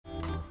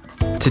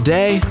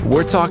Today,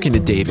 we're talking to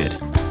David,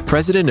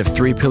 president of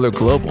 3 Pillar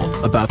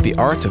Global, about the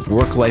art of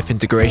work-life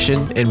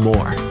integration and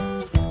more.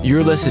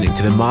 You're listening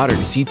to the Modern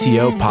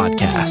CTO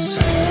Podcast.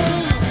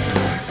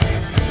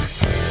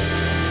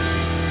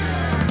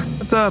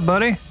 What's up,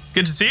 buddy?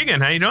 Good to see you again.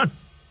 How you doing?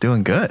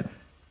 Doing good.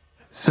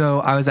 So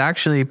I was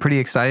actually pretty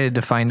excited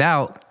to find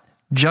out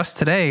just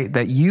today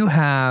that you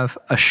have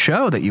a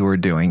show that you were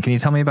doing. Can you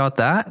tell me about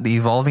that? The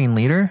Evolving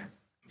Leader?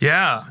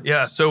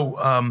 Yeah.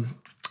 So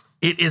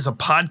it is a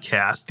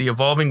podcast. The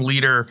Evolving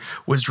Leader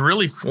was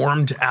really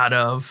formed out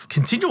of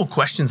continual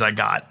questions I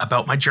got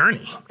about my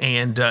journey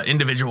and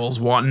individuals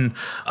wanting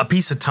a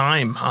piece of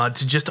time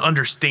to just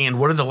understand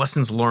what are the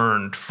lessons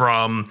learned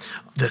from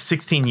the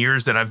 16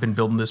 years that I've been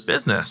building this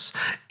business.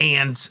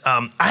 And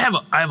I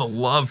have a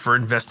love for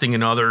investing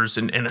in others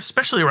and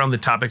especially around the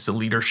topics of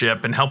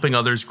leadership and helping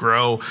others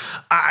grow.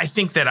 I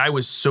think that I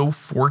was so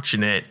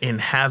fortunate in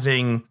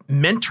having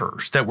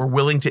mentors that were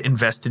willing to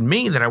invest in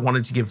me that I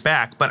wanted to give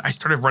back, but I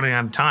started running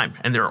out of time.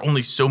 And there are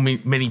only so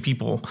many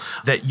people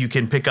that you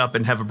can pick up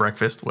and have a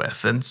breakfast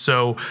with. And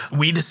so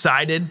we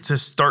decided to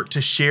start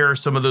to share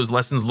some of those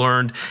lessons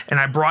learned.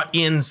 And I brought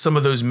in some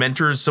of those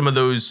mentors, some of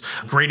those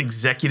great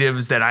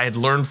executives that I had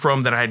learned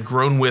from, that I had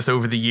grown with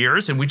over the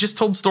years, and we just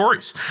told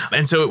stories.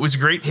 And so it was a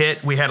great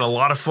hit. We had a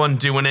lot of fun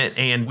doing it,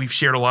 and we've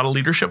shared a lot of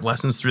leadership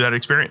lessons through that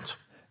experience.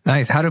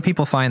 Nice. How do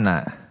people find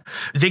that?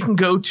 They can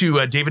go to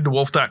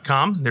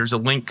daviddewolf.com. There's a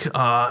link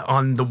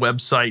on the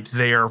website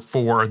there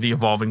for the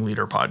Evolving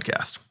Leader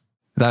podcast.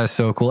 That is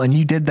so cool. And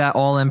you did that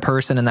all in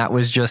person, and that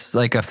was just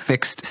like a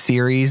fixed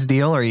series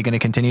deal? Are you going to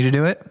continue to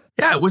do it?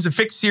 Yeah, it was a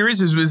fixed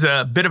series. It was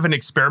a bit of an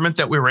experiment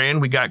that we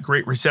ran. We got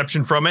great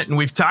reception from it, and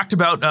we've talked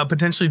about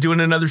potentially doing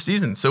another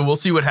season. So we'll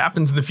see what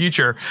happens in the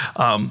future.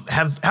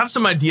 Have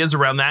some ideas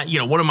around that. You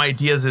know, one of my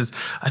ideas is,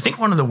 I think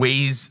one of the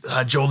ways,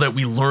 Joel, that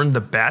we learn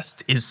the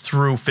best is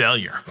through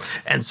failure.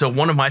 And so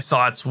one of my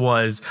thoughts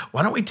was,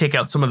 why don't we take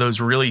out some of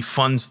those really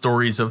fun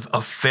stories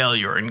of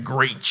failure and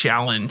great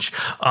challenge,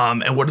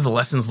 and what are the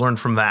lessons learned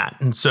from that?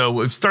 And so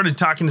we've started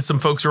talking to some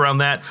folks around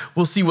that.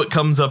 We'll see what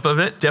comes up of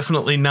it.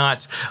 Definitely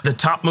not the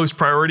topmost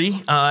priority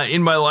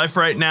in my life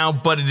right now,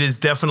 but it is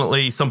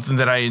definitely something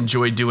that I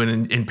enjoy doing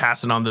and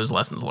passing on those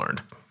lessons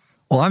learned.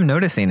 Well, I'm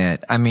noticing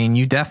it. I mean,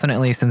 you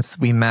definitely, since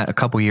we met a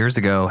couple years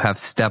ago, have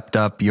stepped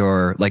up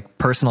your like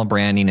personal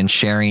branding and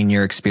sharing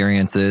your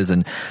experiences.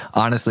 And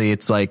honestly,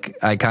 it's like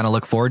I kind of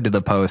look forward to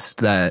the post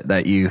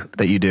that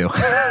you do.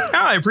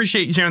 I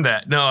appreciate you sharing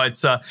that. No,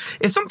 it's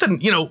something,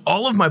 you know,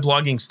 all of my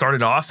blogging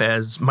started off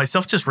as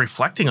myself just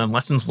reflecting on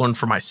lessons learned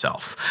for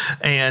myself.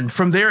 And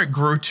from there, it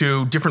grew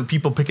to different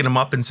people picking them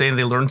up and saying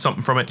they learned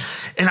something from it.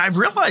 And I've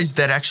realized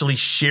that actually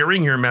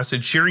sharing your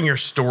message, sharing your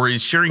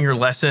stories, sharing your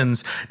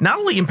lessons, not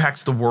only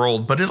impacts the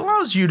world, but it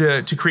allows you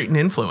to create an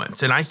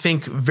influence. And I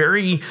think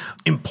very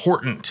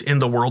important in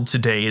the world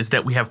today is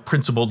that we have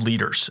principled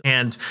leaders,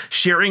 and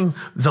sharing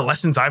the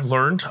lessons I've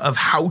learned of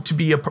how to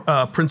be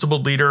a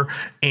principled leader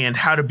and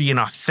how to be an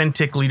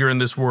authentic leader in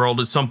this world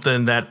is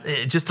something that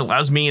it just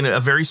allows me in a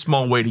very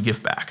small way to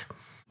give back.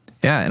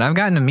 Yeah. And I've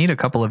gotten to meet a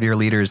couple of your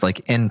leaders like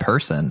in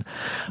person.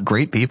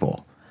 Great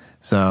people.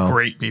 So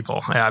great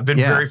people. Yeah, I've been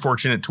very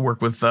fortunate to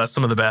work with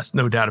some of the best,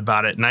 no doubt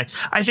about it. And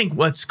I think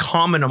what's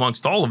common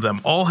amongst all of them,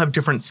 all have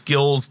different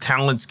skills,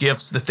 talents,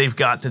 gifts that they've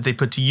got that they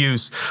put to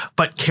use,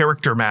 but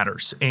character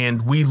matters.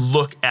 And we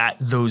look at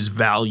those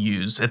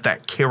values, at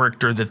that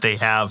character that they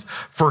have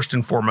first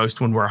and foremost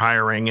when we're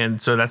hiring.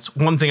 And so that's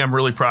one thing I'm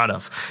really proud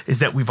of, is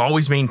that we've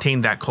always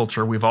maintained that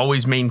culture. We've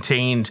always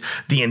maintained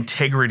the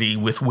integrity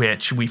with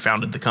which we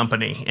founded the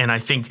company. And I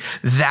think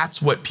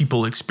that's what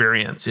people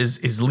experience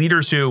is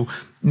leaders who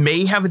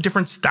may have a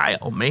different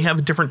style, may have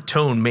a different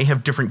tone, may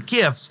have different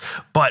gifts,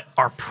 but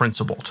are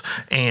principled.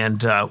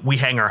 And we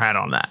hang our hat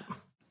on that.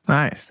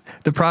 Nice.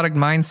 The product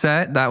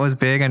mindset, that was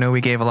big. I know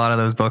we gave a lot of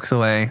those books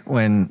away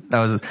when that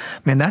was,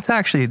 man, that's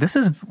actually,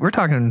 we're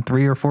talking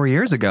 3 or 4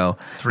 years ago.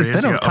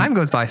 Time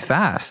goes by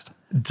fast.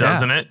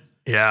 Doesn't it?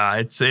 Yeah,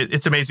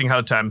 it's amazing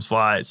how time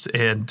flies.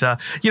 And,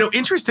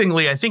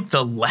 interestingly, I think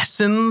the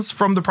lessons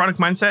from the product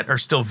mindset are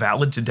still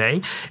valid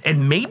today,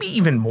 and maybe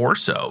even more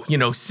so. You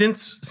know,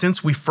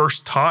 since we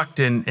first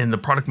talked and the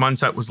product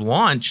mindset was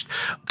launched,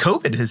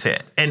 COVID has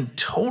hit and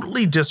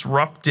totally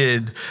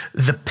disrupted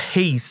the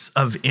pace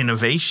of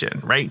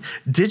innovation, right?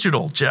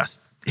 Digital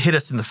just hit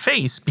us in the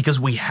face because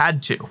we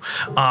had to.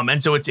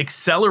 And so it's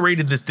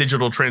accelerated this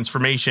digital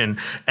transformation,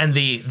 and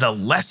the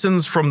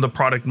lessons from the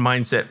product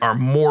mindset are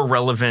more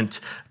relevant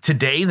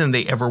today than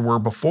they ever were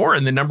before.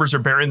 And the numbers are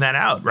bearing that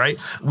out,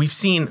 right? We've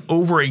seen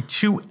over a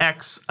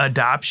 2x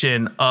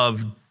adoption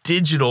of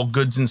digital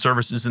goods and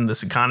services in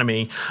this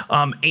economy.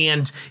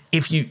 And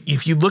if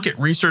you look at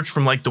research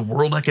from like the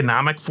World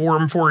Economic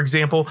Forum, for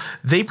example,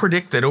 they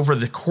predict that over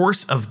the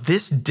course of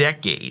this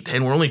decade,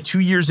 and we're only 2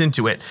 years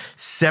into it,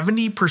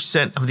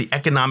 70% of the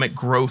economic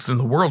growth in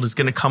the world is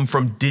going to come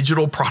from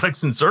digital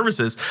products and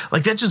services.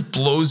 Like, that just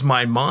blows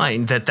my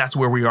mind that that's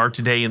where we are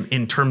today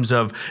in terms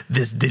of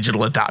this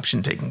digital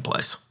adoption taking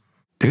place.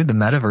 Dude, the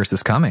metaverse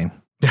is coming.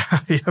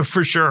 Yeah,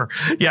 for sure.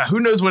 Yeah, who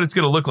knows what it's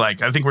going to look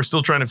like? I think we're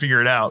still trying to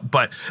figure it out.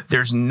 But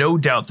there's no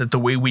doubt that the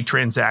way we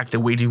transact, the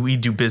way we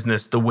do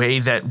business, the way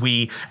that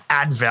we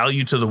add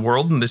value to the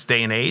world in this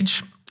day and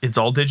age, it's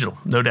all digital,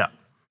 no doubt.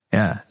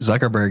 Yeah,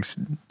 Zuckerberg's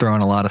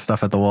throwing a lot of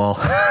stuff at the wall,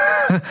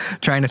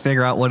 trying to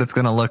figure out what it's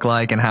going to look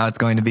like and how it's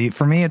going to be.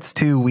 For me, it's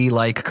too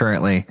Wii-like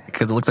currently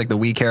because it looks like the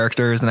Wii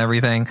characters and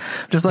everything.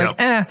 Just like,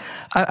 I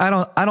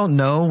don't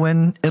know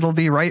when it'll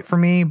be right for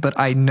me, but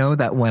I know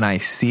that when I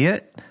see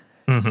it,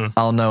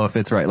 I'll know if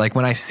it's right. Like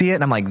when I see it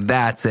and I'm like,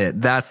 that's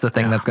it. That's the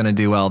thing that's going to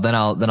do well. Then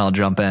I'll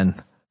jump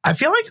in. I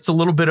feel like it's a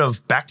little bit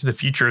of Back to the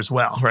Future as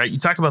well, right? You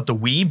talk about the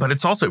Wii, but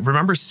it's also,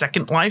 remember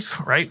Second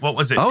Life, right? What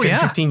was it?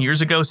 15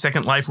 years ago,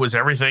 Second Life was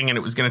everything and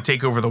it was going to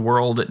take over the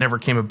world. It never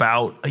came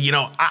about. You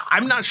know,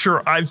 I'm not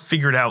sure I've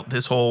figured out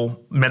this whole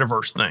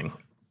metaverse thing.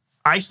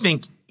 I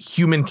think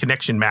human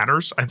connection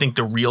matters. I think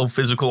the real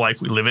physical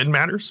life we live in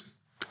matters.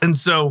 And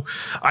so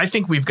I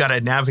think we've got to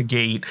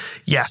navigate.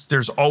 Yes,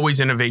 there's always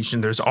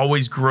innovation. There's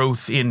always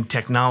growth in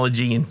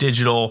technology and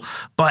digital,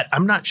 but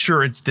I'm not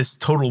sure it's this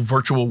total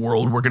virtual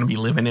world we're going to be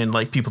living in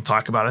like people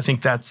talk about. I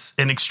think that's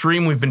an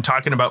extreme we've been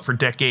talking about for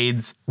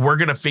decades. We're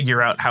going to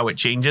figure out how it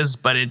changes,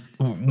 but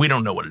we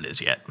don't know what it is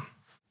yet.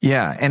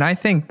 Yeah. And I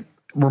think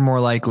we're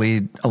more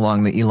likely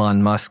along the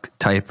Elon Musk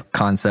type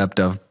concept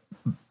of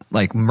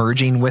like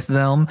merging with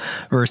them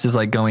versus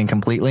like going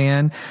completely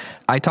in.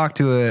 I talked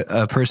to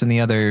a person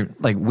the other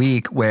like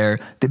week where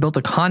they built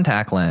a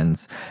contact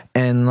lens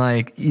and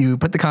like you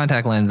put the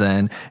contact lens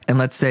in and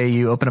let's say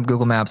you open up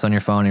Google Maps on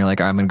your phone and you're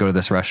like, I'm going to go to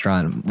this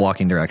restaurant,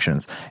 walking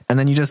directions. And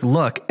then you just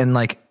look and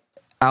like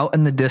out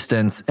in the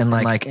distance and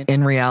like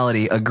in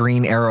reality, a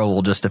green arrow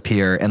will just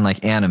appear and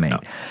like animate. Oh.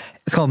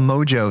 It's called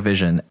Mojo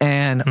Vision.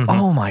 And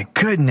oh my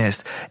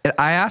goodness. And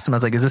I asked him, I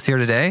was like, is this here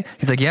today?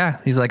 He's like, yeah.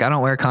 He's like, I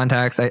don't wear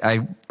contacts.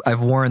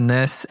 I've worn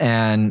this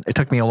and it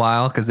took me a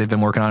while because they've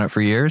been working on it for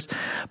years.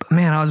 But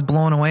man, I was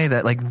blown away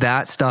that like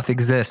that stuff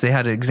exists. They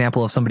had an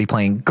example of somebody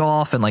playing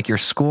golf and like your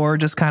score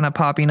just kind of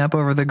popping up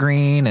over the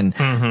green. And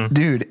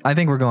dude, I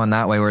think we're going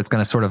that way where it's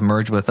going to sort of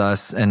merge with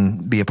us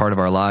and be a part of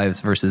our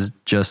lives versus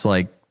just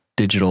like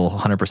digital,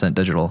 100%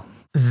 digital.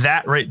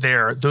 That right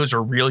there, those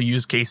are real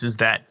use cases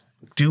that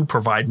do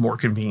provide more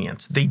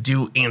convenience. They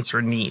do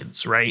answer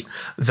needs, right?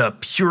 The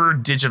pure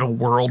digital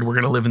world, we're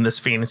going to live in this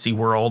fantasy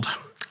world.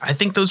 I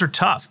think those are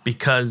tough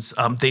because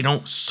they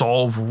don't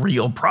solve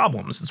real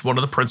problems. It's one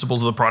of the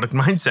principles of the product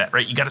mindset,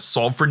 right? You got to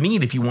solve for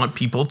need if you want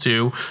people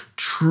to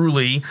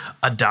truly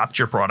adopt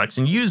your products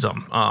and use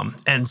them.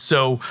 And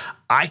so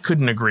I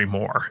couldn't agree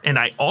more. And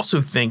I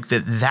also think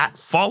that that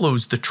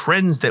follows the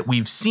trends that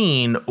we've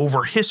seen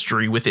over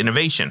history with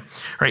innovation,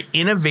 right?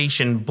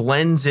 Innovation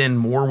blends in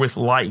more with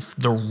life,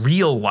 the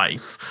real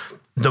life,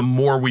 the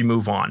more we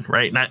move on,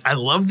 right? And I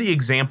love the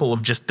example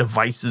of just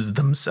devices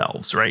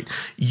themselves, right?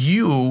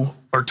 You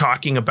are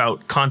talking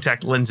about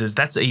contact lenses.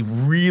 That's a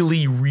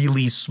really,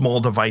 really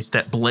small device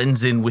that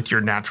blends in with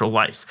your natural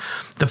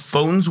life. The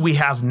phones we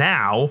have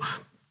now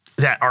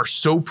that are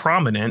so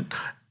prominent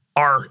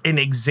are an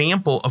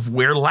example of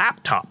where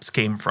laptops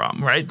came from,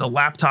 right? The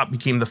laptop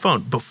became the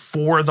phone.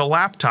 Before the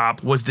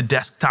laptop was the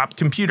desktop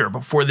computer.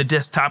 Before the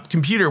desktop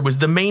computer was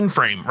the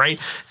mainframe, right?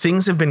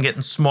 Things have been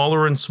getting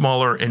smaller and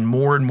smaller and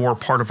more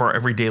part of our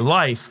everyday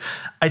life.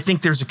 I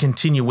think there's a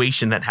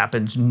continuation that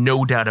happens,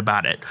 no doubt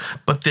about it.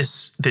 But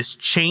this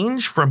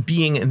change from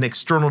being an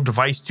external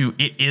device to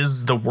it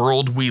is the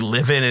world we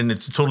live in and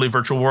it's a totally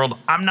virtual world,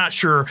 I'm not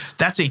sure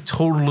that's a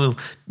total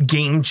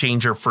game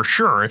changer for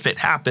sure if it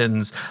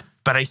happens.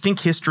 But I think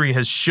history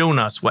has shown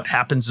us what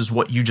happens is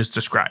what you just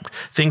described.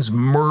 Things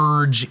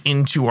merge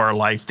into our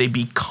life. They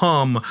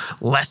become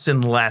less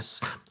and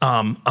less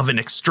of an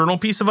external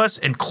piece of us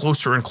and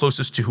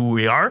closest to who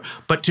we are,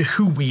 but to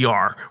who we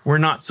are. We're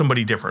not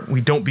somebody different. We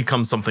don't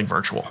become something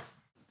virtual.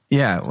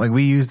 Yeah, like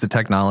we use the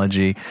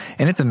technology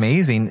and it's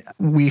amazing.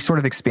 We sort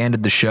of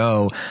expanded the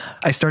show.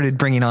 I started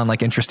bringing on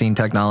like interesting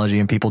technology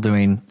and people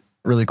doing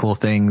really cool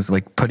things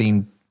like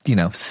putting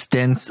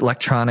stents,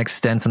 electronic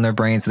stents in their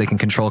brains so they can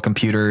control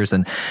computers.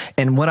 And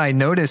what I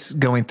noticed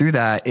going through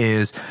that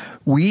is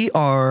we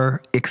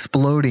are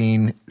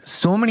exploding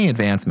so many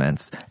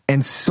advancements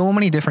in so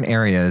many different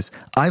areas.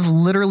 I've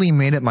literally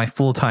made it my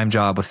full-time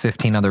job with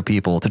 15 other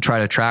people to try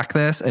to track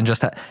this and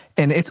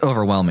and it's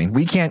overwhelming.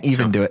 We can't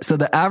even do it. So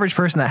the average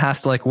person that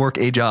has to like work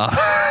a job,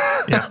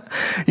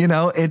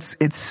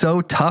 it's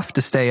so tough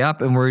to stay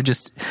up and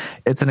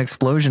it's an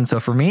explosion. So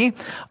for me,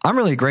 I'm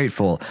really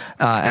grateful.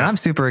 And I'm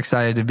super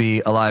excited to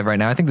be alive right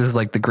now. I think this is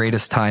like the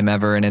greatest time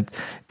ever. And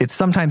it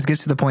sometimes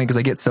gets to the point because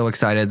I get so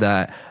excited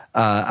that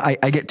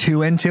I get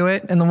too into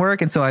it in the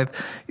work. And so I've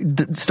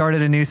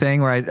started a new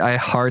thing where I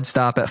hard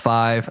stop at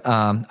 5.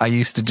 I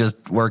used to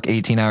just work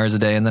 18 hours a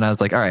day. And then I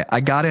was like, all right,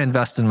 I got to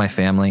invest in my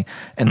family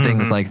and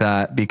things like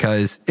that,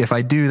 because if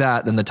I do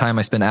that, then the time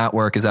I spend at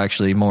work is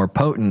actually more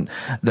potent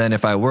than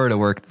if I were to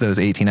work those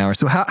 18 hours.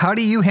 So how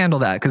do you handle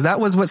that? Because that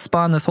was what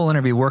spawned this whole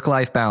interview,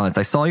 work-life balance.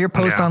 I saw your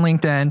post on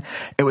LinkedIn.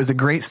 It was a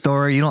great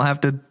story. You don't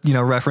have to,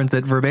 reference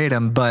it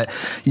verbatim, but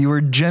you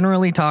were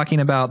generally talking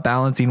about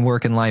balancing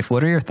work and life.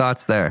 What are your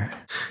thoughts there? there?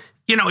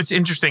 It's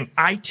interesting.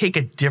 I take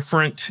a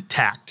different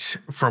tact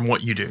from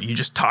what you do. You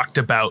just talked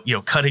about,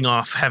 cutting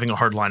off, having a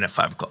hard line at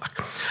 5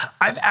 o'clock.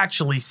 I've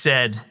actually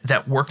said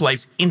that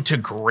work-life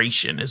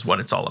integration is what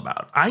it's all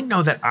about. I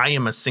know that I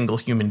am a single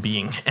human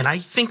being, and I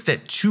think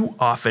that too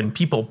often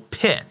people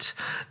pit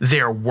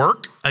their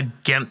work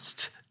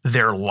against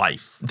their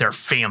life, their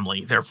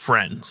family, their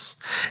friends.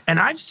 And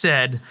I've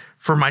said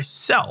for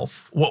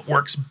myself, what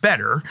works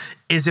better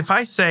is if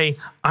I say,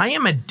 I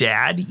am a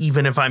dad,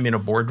 even if I'm in a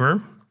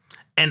boardroom,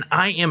 and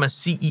I am a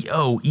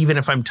CEO, even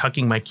if I'm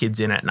tucking my kids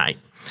in at night.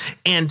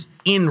 And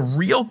in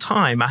real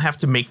time, I have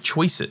to make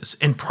choices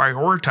and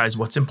prioritize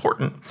what's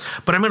important.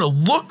 But I'm going to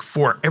look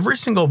for every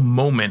single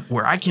moment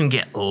where I can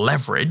get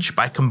leverage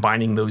by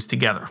combining those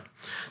together.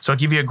 So I'll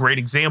give you a great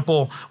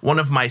example. One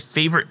of my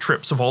favorite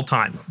trips of all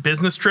time,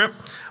 business trip,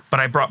 but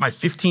I brought my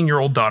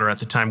 15-year-old daughter at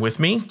the time with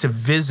me to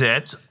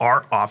visit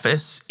our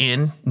office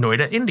in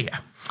Noida,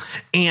 India.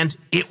 And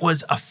it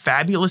was a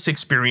fabulous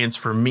experience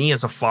for me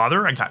as a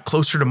father. I got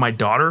closer to my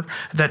daughter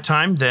at that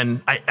time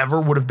than I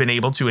ever would have been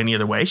able to any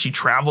other way. She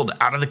traveled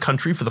out of the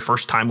country for the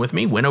first time with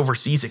me, went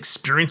overseas,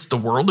 experienced the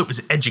world. It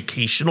was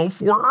educational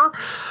for her.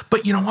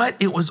 But you know what?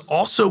 It was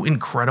also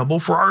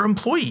incredible for our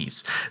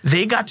employees.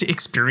 They got to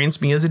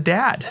experience me as a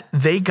dad.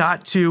 They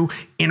got to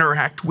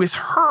interact with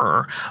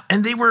her,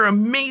 and they were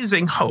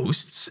amazing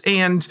hosts.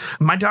 And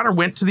my daughter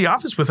went to the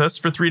office with us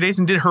for 3 days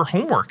and did her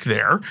homework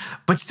there,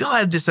 but still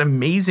had this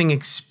amazing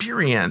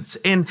experience.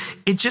 And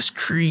it just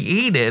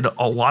created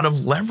a lot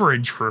of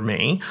leverage for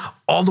me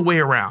all the way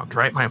around,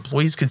 right? My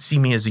employees could see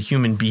me as a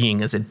human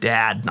being, as a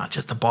dad, not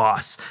just a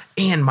boss.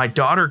 And my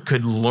daughter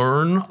could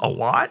learn a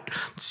lot,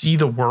 see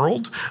the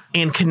world,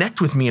 and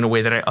connect with me in a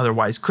way that I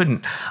otherwise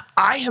couldn't.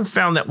 I have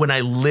found that when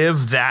I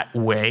live that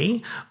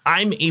way,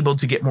 I'm able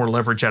to get more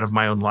leverage out of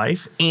my own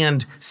life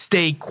and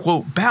stay,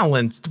 quote,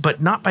 balanced,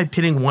 but not by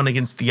pitting one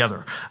against the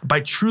other, by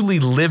truly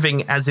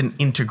living as an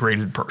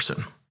integrated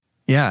person.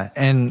 Yeah.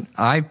 And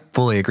I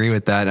fully agree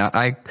with that.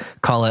 I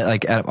call it,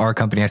 like at our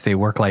company, I say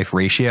work-life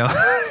ratio.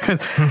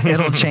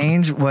 It'll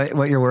change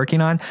what you're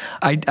working on.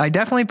 I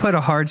definitely put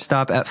a hard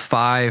stop at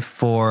 5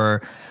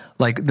 for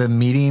like the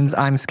meetings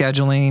I'm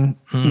scheduling,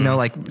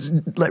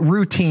 like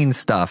routine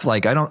stuff.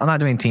 Like I'm not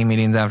doing team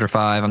meetings after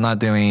 5. I'm not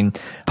doing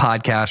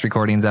podcast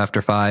recordings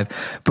after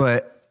 5,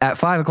 but at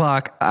 5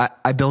 o'clock,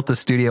 I built a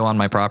studio on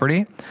my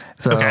property.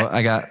 So okay.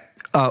 I got,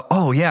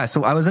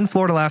 so I was in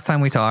Florida last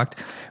time we talked.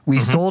 We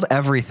sold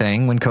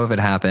everything when COVID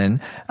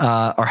happened,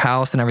 our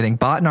house and everything,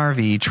 bought an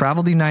RV,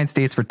 traveled the United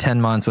States for 10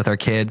 months with our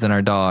kids and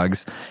our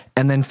dogs,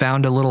 and then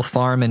found a little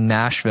farm in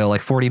Nashville, like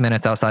 40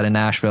 minutes outside of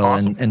Nashville,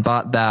 awesome. and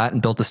bought that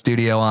and built a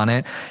studio on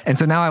it. And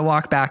so now I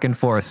walk back and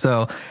forth.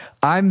 So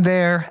I'm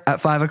there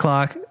at 5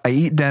 o'clock. I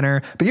eat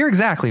dinner, but you're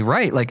exactly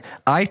right. Like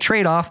I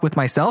trade off with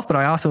myself, but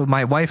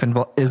my wife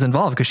is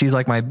involved because she's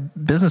like my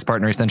business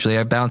partner. Essentially,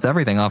 I bounce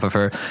everything off of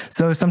her.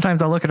 So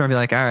sometimes I'll look at her and be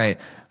like, all right,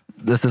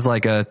 this is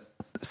like a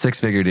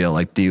 6-figure deal.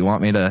 Like, do you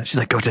want me to? She's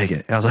like, go take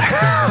it. I was like,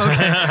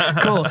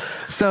 okay, cool.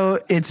 So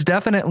it's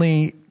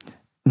definitely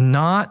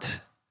not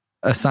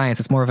a science.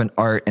 It's more of an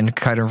art and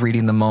kind of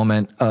reading the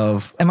moment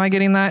of, am I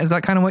getting that? Is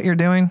that kind of what you're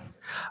doing?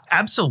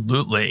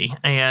 Absolutely.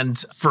 And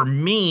for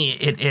me,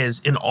 it is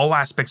in all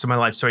aspects of my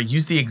life. So I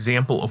use the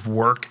example of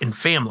work and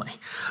family,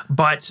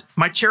 but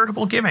my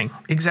charitable giving,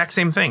 exact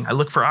same thing. I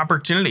look for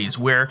opportunities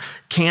where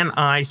can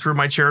I, through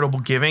my charitable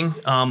giving,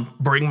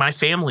 bring my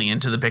family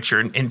into the picture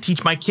and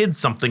teach my kids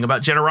something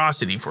about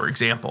generosity, for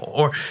example,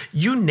 or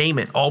you name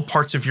it, all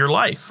parts of your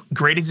life.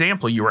 Great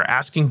example. You were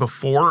asking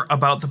before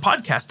about the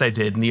podcast I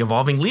did in The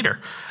Evolving Leader.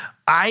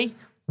 I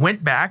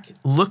went back,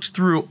 looked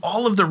through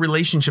all of the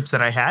relationships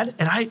that I had,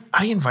 and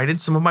I invited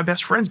some of my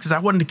best friends because I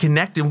wanted to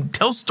connect and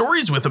tell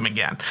stories with them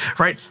again,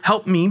 right?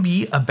 Help me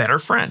be a better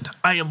friend.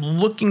 I am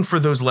looking for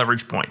those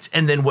leverage points.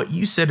 And then what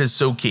you said is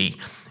so key.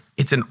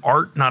 It's an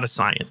art, not a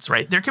science,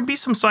 right? There can be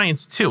some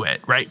science to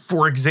it, right?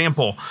 For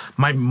example,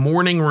 my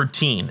morning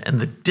routine and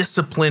the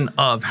discipline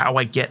of how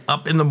I get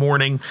up in the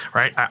morning,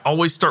 right? I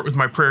always start with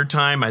my prayer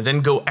time. I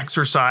then go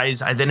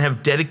exercise. I then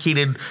have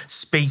dedicated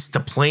space to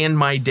plan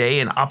my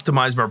day and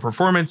optimize my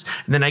performance.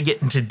 And then I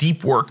get into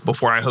deep work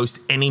before I host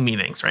any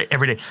meetings, right?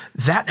 Every day.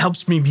 That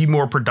helps me be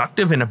more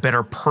productive and a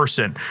better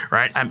person,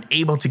 right? I'm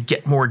able to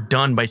get more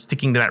done by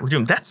sticking to that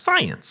routine. That's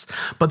science.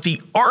 But the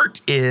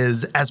art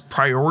is as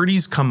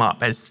priorities come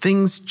up, as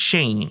things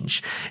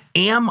change,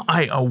 am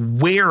I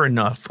aware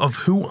enough of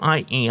who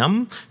I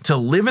am to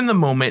live in the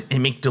moment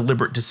and make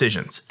deliberate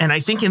decisions? And I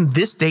think in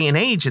this day and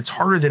age, it's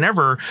harder than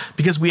ever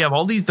because we have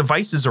all these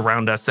devices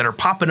around us that are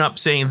popping up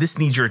saying this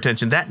needs your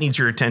attention, that needs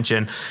your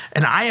attention.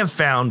 And I have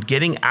found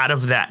getting out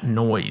of that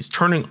noise,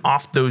 turning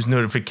off those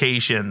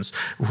notifications,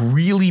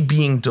 really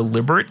being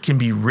deliberate can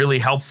be really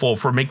helpful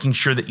for making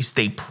sure that you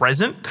stay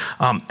present.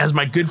 As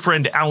my good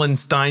friend Alan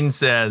Stein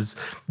says,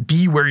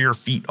 be where your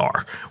feet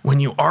are. When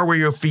you are where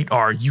your feet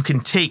are, you can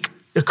take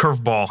a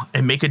curveball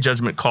and make a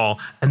judgment call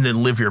and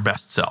then live your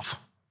best self.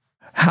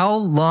 How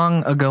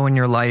long ago in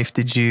your life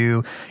did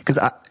you, because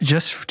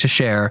just to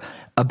share,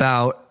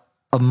 about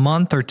a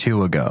month or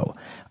two ago,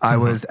 I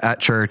was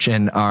at church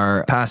and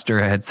our pastor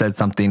had said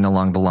something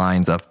along the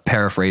lines of,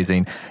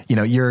 paraphrasing,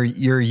 your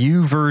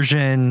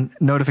YouVersion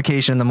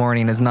notification in the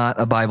morning is not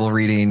a Bible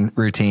reading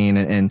routine.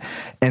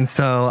 And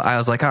so I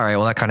was like, all right,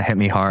 well, that kind of hit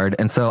me hard.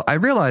 And so I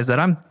realized that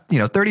I'm,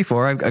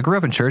 34. I grew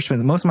up in church,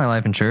 spent most of my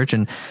life in church,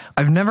 and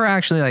I've never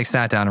actually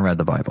sat down and read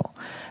the Bible.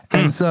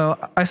 And so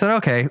I said,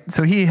 okay,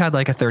 so he had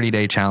a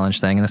 30-day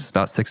challenge thing, and this was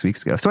about 6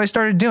 weeks ago. So I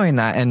started doing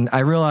that, and I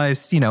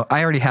realized,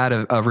 I already had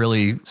a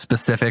really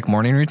specific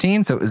morning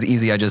routine, so it was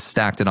easy. I just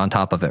stacked it on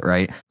top of it,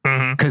 right?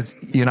 Because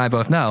you and I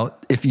both know,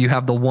 if you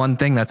have the one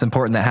thing that's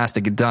important that has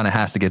to get done, it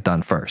has to get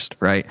done first,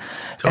 right?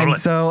 Totally.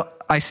 And so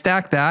I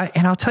stacked that,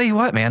 and I'll tell you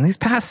what, man, these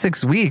past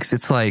 6 weeks,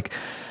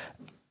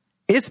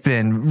 it's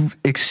been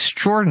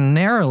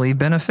extraordinarily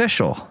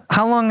beneficial.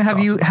 How long have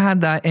you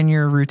had that in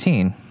your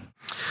routine?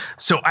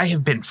 So I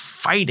have been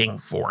fighting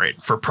for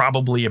it for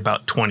probably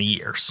about 20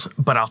 years.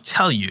 But I'll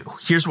tell you,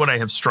 here's what I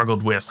have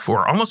struggled with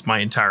for almost my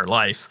entire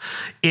life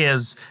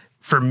is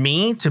for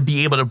me to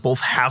be able to both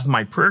have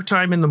my prayer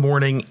time in the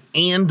morning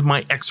and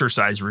my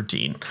exercise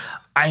routine.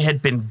 I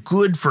had been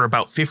good for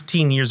about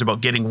 15 years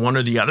about getting one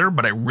or the other,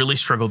 but I really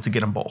struggled to get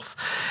them both.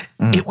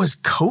 It was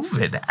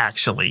COVID,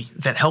 actually,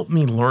 that helped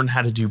me learn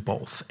how to do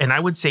both. And I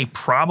would say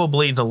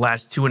probably the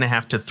last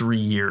 2.5 to 3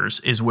 years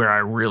is where I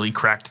really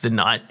cracked the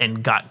nut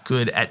and got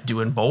good at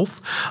doing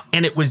both.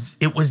 And it was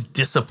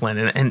discipline.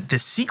 And the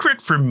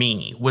secret for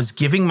me was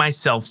giving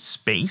myself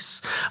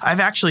space.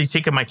 I've actually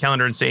taken my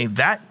calendar and saying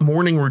that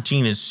morning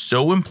routine is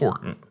so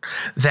important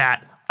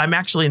that I'm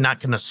actually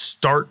not going to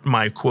start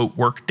my quote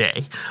work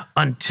day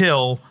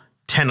until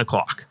 10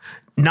 o'clock.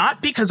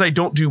 Not because I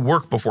don't do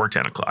work before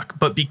 10 o'clock,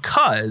 but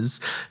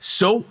because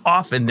so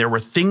often there were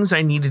things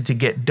I needed to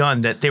get done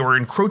that they were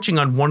encroaching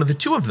on one of the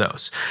two of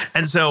those.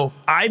 And so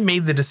I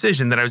made the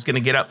decision that I was going to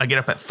get up. I get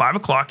up at 5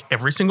 o'clock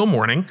every single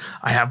morning.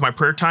 I have my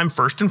prayer time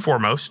first and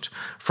foremost.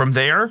 From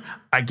there,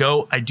 I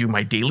do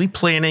my daily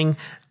planning.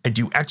 I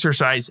do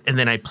exercise, and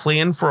then I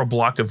plan for a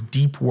block of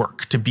deep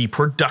work to be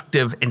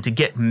productive and to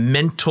get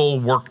mental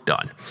work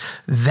done.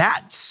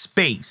 That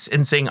space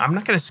and saying, I'm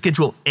not going to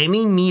schedule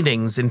any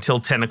meetings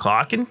until 10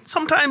 o'clock, and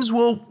sometimes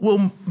we'll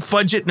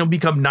fudge it and it'll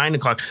become 9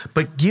 o'clock,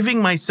 but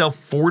giving myself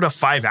 4 to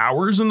 5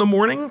 hours in the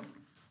morning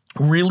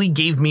really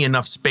gave me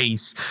enough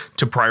space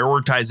to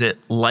prioritize it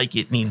like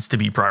it needs to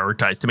be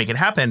prioritized to make it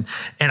happen.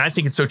 And I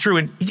think it's so true.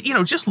 And,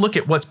 just look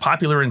at what's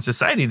popular in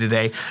society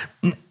today.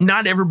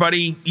 Not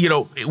everybody,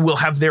 will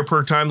have their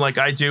prayer time like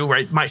I do,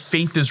 right? My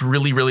faith is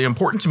really, really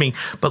important to me.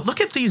 But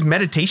look at these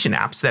meditation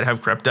apps that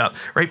have crept up,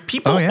 right?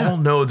 People all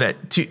know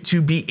that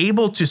to be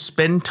able to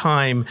spend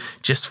time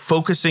just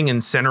focusing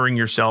and centering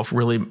yourself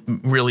really,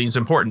 really is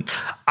important.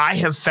 I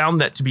have found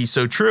that to be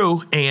so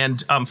true.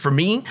 And for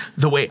me,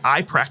 the way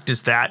I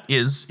practice that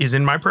is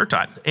in my prayer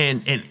time.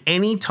 And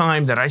any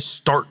time that I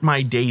start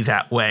my day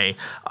that way,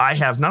 I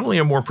have not only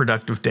a more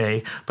productive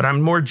day, but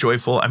I'm more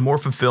joyful, I'm more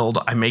fulfilled,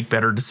 I make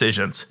better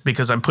decisions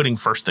because I'm putting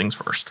first things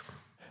first.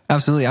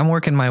 Absolutely. I'm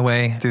working my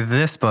way through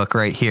this book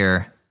right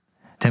here,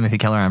 Timothy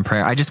Keller on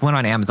Prayer. I just went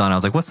on Amazon. I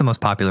was like, what's the most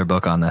popular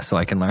book on this so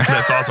I can learn?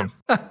 That's awesome.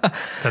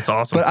 That's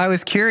awesome. But I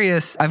was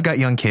curious. I've got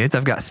young kids.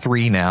 I've got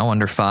 3 now,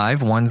 under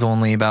 5. One's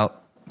only about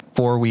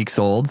 4 weeks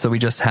old. So we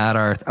just had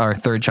our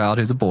third child,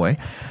 who's a boy.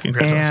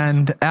 Congratulations.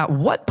 And at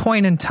what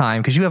point in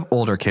time, because you have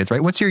older kids,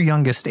 right? What's your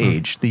youngest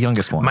age, the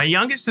youngest one? My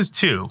youngest is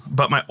 2,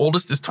 but my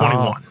oldest is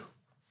 21.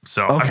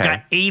 So I've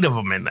got 8 of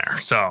them in there.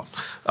 So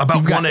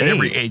about one at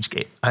every age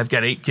gate. I've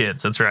got 8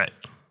 kids. That's right.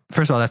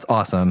 First of all, that's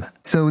awesome.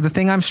 So the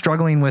thing I'm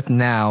struggling with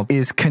now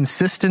is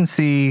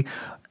consistency.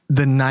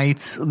 The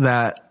nights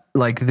that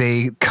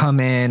they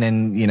come in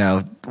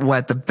and,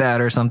 wet the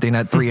bed or something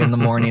at 3 a.m.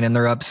 and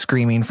they're up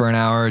screaming for an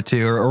hour or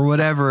two or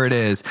whatever it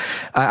is.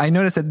 I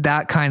notice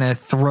that kind of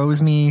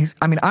throws me.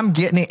 I mean, I'm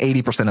getting it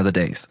 80% of the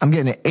days. I'm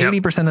getting it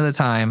 80% of the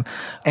time.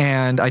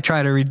 And I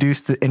try to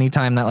reduce any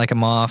time that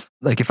I'm off.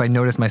 If I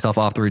notice myself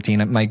off the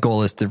routine, my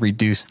goal is to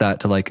reduce that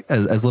to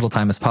as little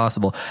time as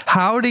possible.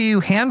 How do you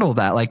handle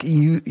that?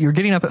 You're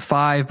getting up at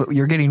 5, but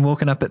you're getting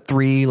woken up at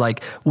 3.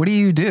 What do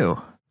you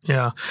do?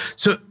 Yeah.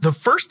 So the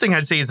first thing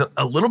I'd say is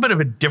a little bit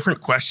of a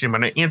different question,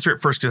 but I answer it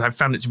first because I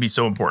found it to be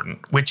so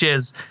important, which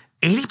is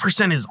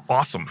 80% is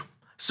awesome.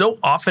 So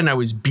often I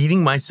was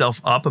beating myself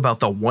up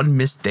about the one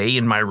missed day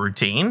in my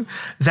routine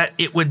that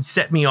it would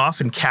set me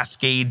off and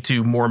cascade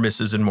to more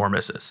misses and more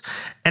misses.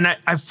 And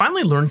I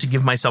finally learned to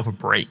give myself a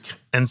break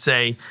and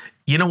say,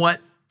 you know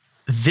what?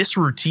 This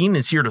routine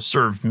is here to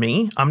serve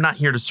me. I'm not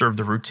here to serve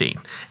the routine.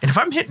 And if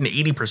I'm hitting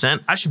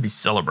 80%, I should be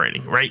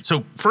celebrating, right?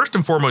 So first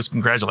and foremost,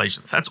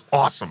 congratulations. That's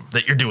awesome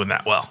that you're doing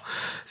that well.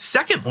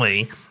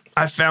 Secondly,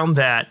 I found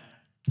that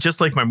just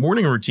like my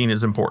morning routine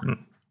is important,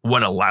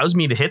 what allows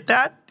me to hit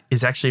that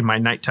is actually my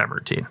nighttime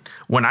routine.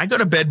 When I go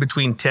to bed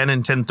between 10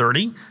 and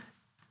 10:30,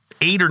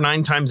 8 or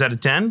 9 times out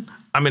of 10,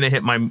 I'm going to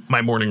hit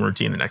my morning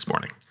routine the next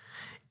morning.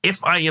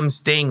 if I am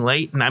staying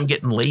late and I'm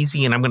getting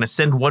lazy and I'm going to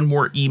send one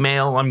more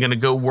email, I'm going to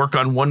go work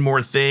on one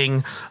more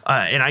thing,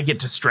 and I get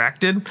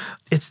distracted,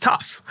 it's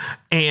tough.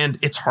 And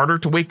it's harder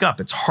to wake up.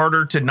 It's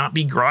harder to not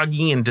be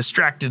groggy and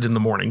distracted in the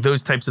morning,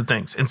 those types of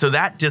things. And so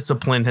that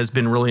discipline has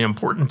been really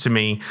important to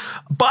me.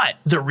 But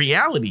the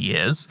reality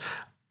is,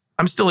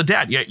 I'm still a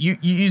dad. Yeah, you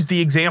use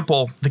the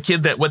example, the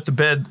kid that wet the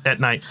bed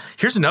at night.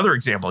 Here's another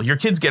example. Your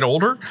kids get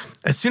older.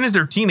 As soon as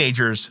they're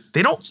teenagers,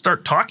 they don't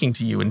start talking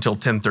to you until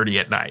 10:30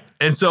 at night.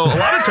 And so a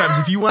lot of times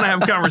if you want to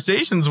have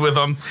conversations with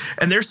them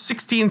and they're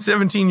 16,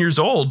 17 years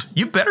old,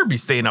 you better be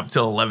staying up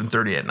till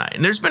 11:30 at night.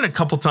 And there's been a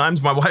couple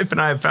times my wife and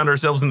I have found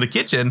ourselves in the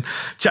kitchen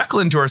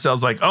chuckling to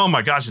ourselves like, oh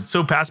my gosh, it's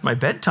so past my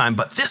bedtime,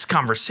 but this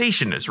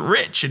conversation is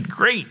rich and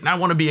great and I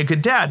want to be a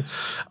good dad.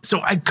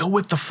 So I go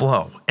with the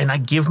flow and I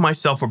give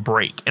myself a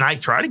break and I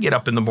try to get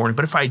up in the morning.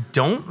 But if I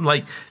don't,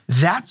 like,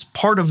 that's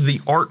part of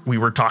the art we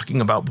were talking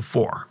about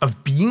before,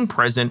 of being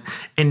present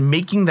and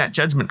making that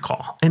judgment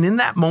call. And in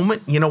that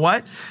moment, you know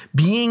what?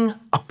 Being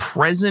a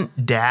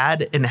present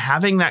dad and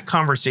having that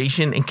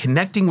conversation and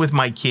connecting with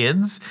my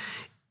kids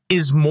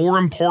is more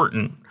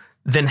important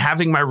than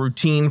having my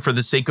routine for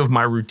the sake of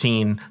my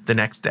routine the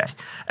next day.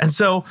 And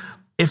so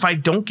if I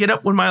don't get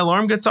up when my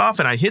alarm gets off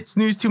and I hit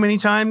snooze too many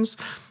times,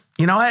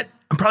 you know what?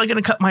 I'm probably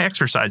going to cut my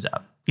exercise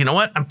out. You know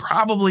what? I'm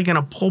probably going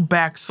to pull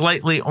back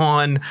slightly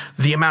on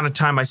the amount of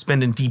time I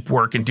spend in deep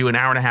work and do an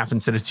hour and a half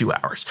instead of 2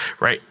 hours,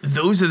 right?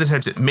 Those are the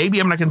types of, maybe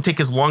I'm not going to take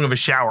as long of a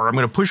shower. I'm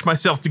going to push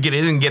myself to get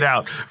in and get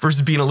out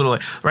versus being a little,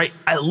 right?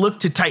 I look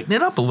to tighten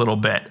it up a little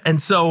bit.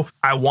 And so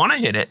I want to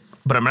hit it,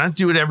 but I'm not going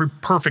to do it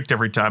perfect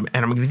every time.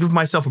 And I'm going to give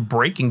myself a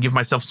break and give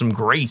myself some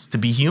grace to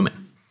be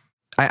human.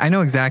 I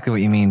know exactly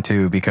what you mean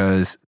too,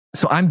 because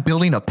so I'm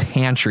building a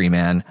pantry,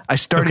 man. I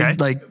started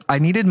I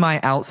needed my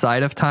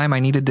outside of time. I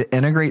needed to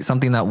integrate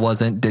something that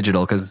wasn't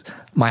digital because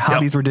my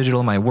hobbies were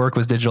digital. My work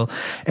was digital.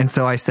 And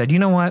so I said, you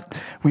know what?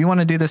 We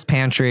want to do this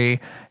pantry,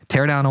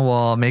 tear down a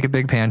wall, make a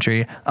big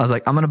pantry. I was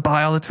like, I'm going to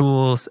buy all the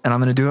tools and I'm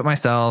going to do it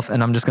myself.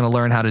 And I'm just going to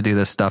learn how to do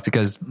this stuff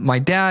because my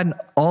dad,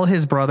 all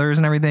his brothers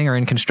and everything are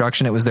in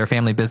construction. It was their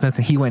family business.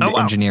 And he went into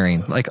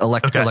engineering, like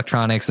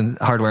electronics and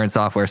hardware and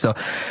software. So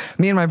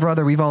me and my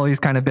brother, we've always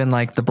kind of been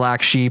like the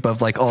black sheep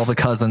of like all the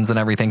cousins and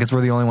everything because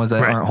we're the only ones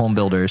that aren't home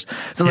builders.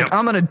 So like,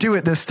 I'm going to do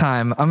it this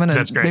time.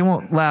 They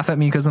won't laugh at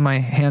me because of my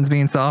hands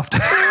being soft.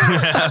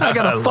 I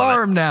got a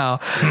farm now.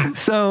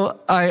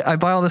 So I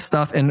buy all this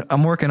stuff and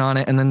I'm working on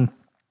it. And then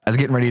I was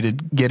getting ready to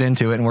get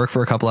into it and work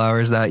for a couple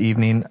hours that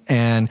evening.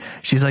 And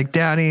she's like,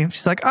 Daddy,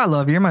 she's like, I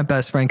love you. You're my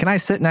best friend. Can I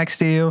sit next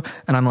to you?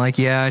 And I'm like,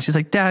 yeah. She's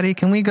like, Daddy,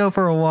 can we go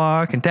for a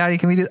walk? And Daddy,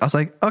 can we do? I was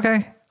like,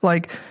 okay.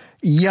 Like,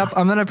 yep,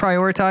 I'm going to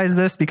prioritize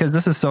this because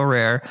this is so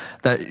rare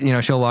that, you know,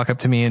 she'll walk up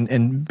to me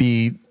and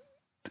be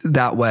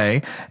that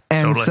way.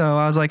 And so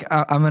I was like,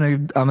 I'm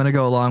going to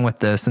go along with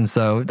this. And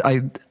so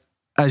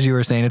as you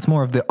were saying, it's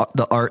more of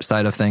the art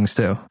side of things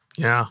too.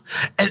 Yeah.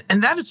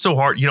 And that is so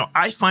hard. You know,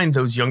 I find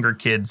those younger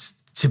kids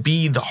to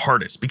be the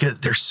hardest because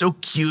they're so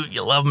cute.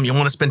 You love them. You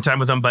want to spend time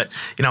with them. But,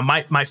 you know,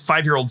 my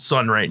 5-year-old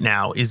son right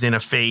now is in a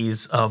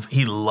phase of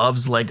he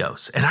loves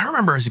Legos. And I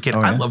remember as a kid,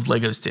 I loved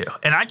Legos too.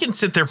 And I can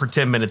sit there for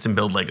 10 minutes and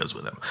build Legos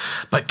with him.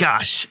 But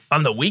gosh,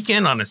 on the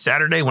weekend, on a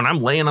Saturday, when I'm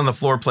laying on the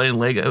floor playing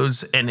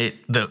Legos and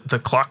the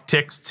clock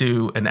ticks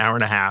to an hour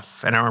and a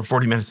half, an hour and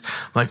 40 minutes,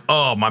 I'm like,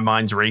 oh, my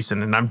mind's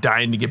racing and I'm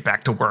dying to get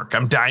back to work.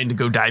 I'm dying to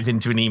go dive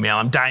into an email.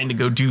 I'm dying to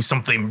go do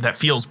something that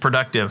feels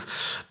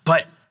productive.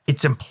 But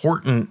it's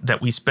important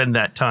that we spend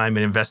that time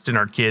and invest in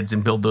our kids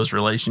and build those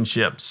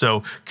relationships.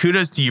 So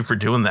kudos to you for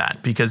doing that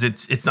because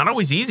it's not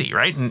always easy,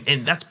 right?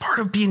 And that's part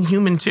of being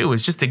human too,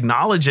 is just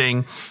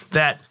acknowledging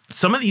that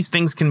some of these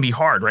things can be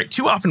hard, right?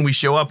 Too often we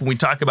show up and we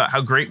talk about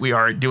how great we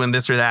are at doing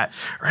this or that,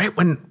 right?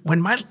 When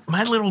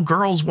my little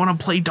girls want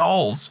to play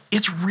dolls,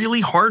 it's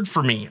really hard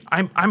for me.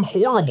 I'm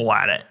horrible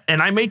at it.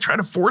 And I may try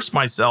to force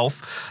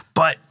myself,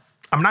 but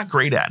I'm not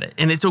great at it.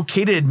 And it's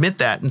okay to admit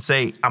that and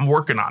say, I'm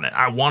working on it.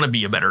 I want to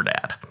be a better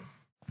dad.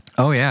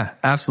 Oh yeah,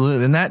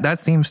 absolutely. And that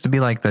seems to be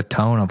like the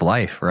tone of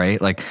life,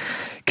 right? Like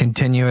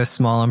continuous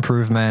small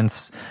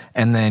improvements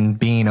and then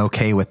being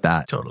okay with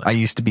that. Totally. I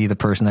used to be the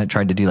person that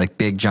tried to do like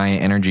big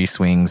giant energy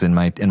swings in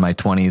my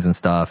 20s and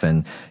stuff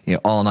and, you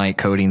know, all night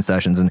coding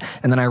sessions. And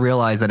then I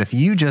realized that if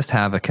you just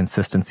have a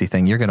consistency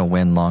thing, you're going to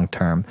win long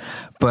term.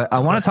 But I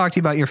want to talk to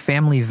you about your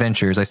family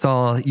ventures. I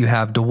saw you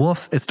have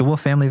DeWolf. It's DeWolf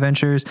Family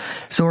Ventures.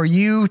 So are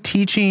you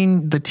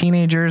teaching the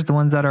teenagers, the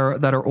ones that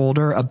are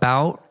older,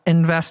 about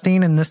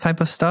investing in this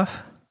type of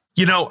stuff?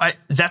 You know,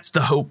 that's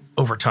the hope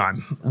over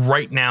time.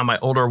 Right now, my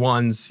older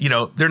ones, you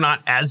know, they're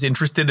not as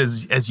interested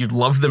as you'd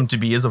love them to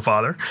be as a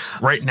father.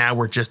 Right now,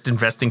 we're just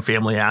investing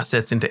family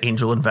assets into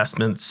angel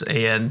investments.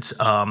 And,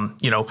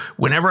 you know,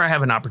 whenever I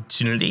have an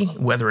opportunity,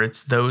 whether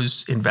it's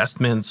those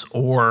investments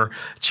or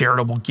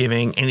charitable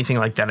giving, anything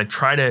like that, I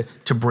try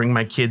to bring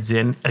my kids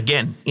in,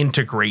 again,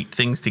 integrate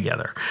things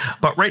together.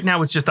 But right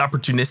now, it's just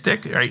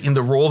opportunistic, right? In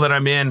the role that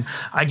I'm in,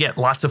 I get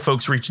lots of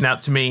folks reaching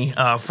out to me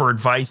for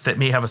advice that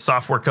may have a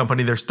software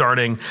company they're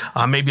starting,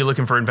 maybe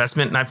looking for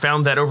investment. And I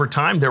found that over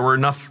time, there were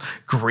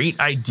enough great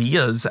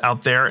ideas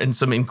out there and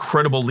some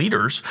incredible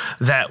leaders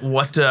that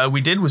what we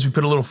did was we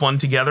put a little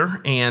fund together,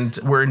 and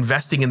we're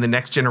investing in the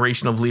next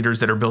generation of leaders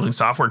that are building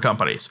software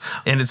companies.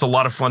 And it's a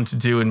lot of fun to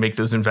do and make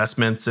those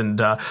investments. And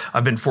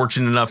I've been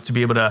fortunate enough to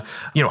be able to,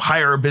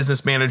 hire a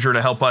business manager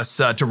to help us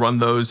to run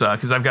those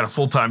because I've got a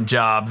full-time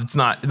job. It's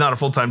not a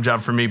full-time job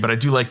for me, but I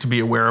do like to be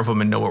aware of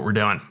them and know what we're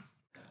doing.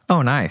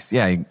 Oh, nice.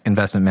 Yeah,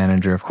 investment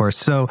manager, of course.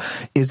 So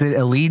is it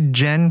a lead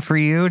gen for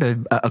you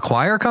to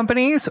acquire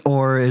companies,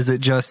 or is it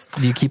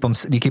just, do you keep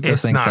those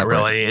things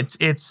separate?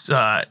 It's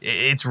not really.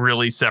 It's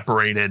really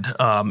separated.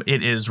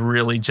 It is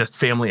really just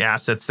family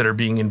assets that are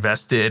being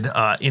invested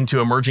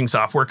into emerging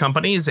software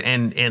companies,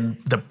 and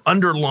the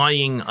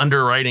underlying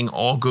underwriting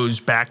all goes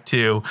back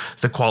to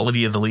the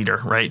quality of the leader,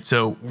 right?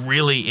 So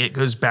really it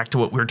goes back to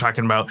what we were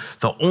talking about.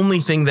 The only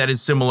thing that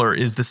is similar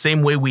is the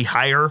same way we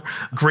hire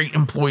great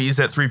employees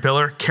at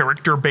 3Pillar,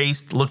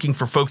 character-based, looking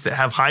for folks that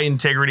have high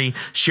integrity,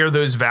 share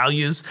those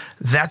values.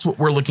 That's what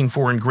we're looking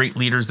for in great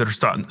leaders that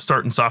are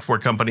starting software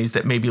companies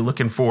that may be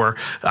looking for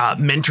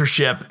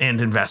mentorship and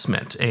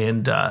investment.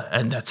 And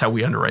that's how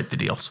we underwrite the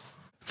deals.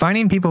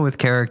 Finding people with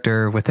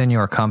character within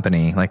your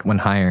company, like when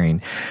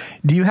hiring,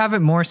 do you have it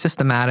more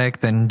systematic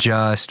than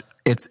just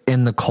it's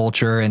in the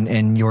culture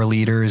and your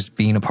leaders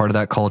being a part of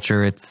that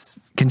culture? It's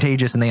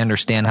contagious and they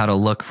understand how to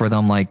look for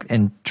them like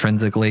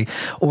intrinsically?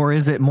 Or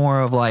is it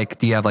more of like,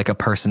 do you have like a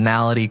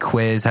personality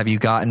quiz? Have you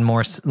gotten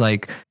more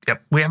like...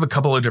 Yep. We have a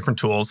couple of different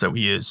tools that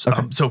we use.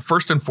 Okay. So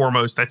first and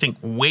foremost, I think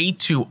way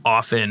too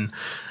often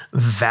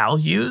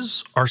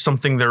values are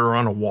something that are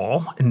on a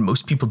wall and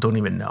most people don't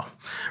even know,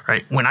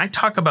 right? When I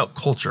talk about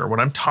culture, what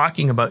I'm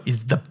talking about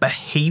is the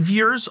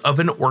behaviors of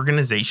an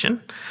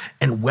organization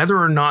and whether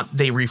or not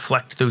they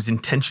reflect those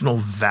intentional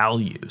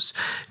values.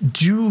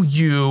 Do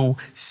you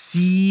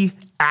see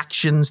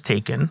actions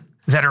taken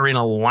that are in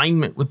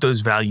alignment with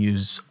those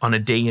values on a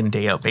day in,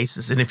 day out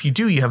basis? And if you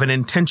do, you have an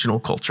intentional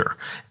culture.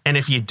 And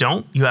if you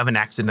don't, you have an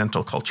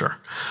accidental culture.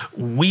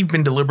 We've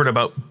been deliberate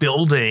about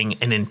building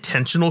an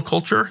intentional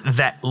culture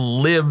that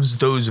lives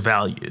those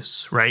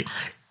values, right?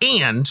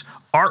 And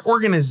our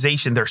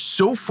organization, they're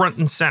so front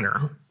and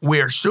center, we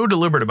are so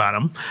deliberate about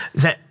them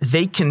that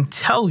they can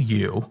tell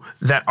you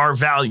that our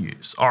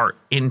values are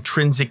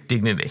intrinsic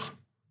dignity,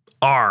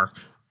 are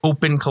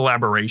open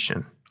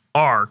collaboration,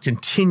 are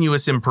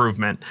continuous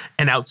improvement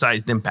and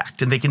outsized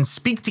impact. And they can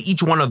speak to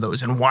each one of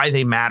those and why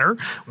they matter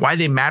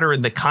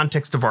in the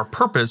context of our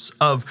purpose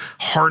of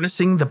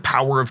harnessing the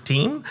power of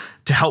team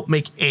to help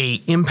make an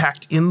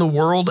impact in the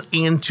world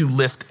and to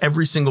lift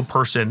every single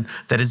person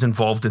that is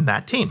involved in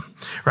that team,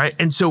 right?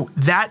 And so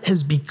that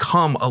has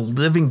become a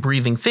living,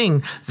 breathing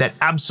thing that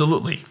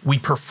absolutely we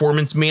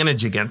performance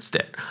manage against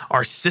it.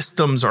 Our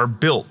systems are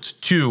built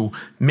to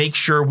make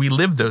sure we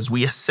live those.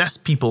 We assess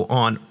people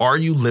on, are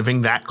you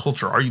living that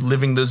culture? Are you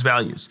living those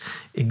values?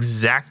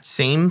 Exact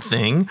same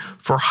thing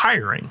for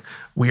hiring.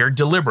 We are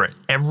deliberate.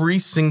 Every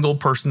single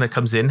person that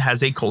comes in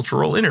has a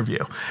cultural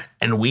interview,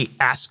 and we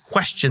ask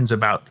questions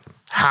about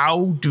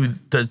how do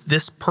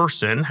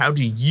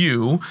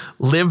you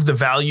live the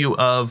value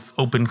of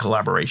open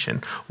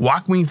collaboration?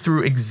 Walk me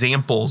through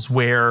examples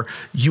where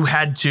you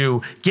had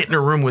to get in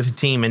a room with a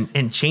team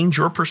and change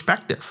your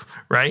perspective,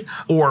 right?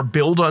 Or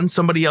build on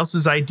somebody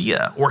else's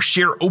idea or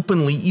share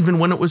openly even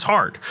when it was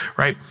hard,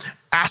 right?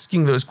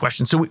 Asking those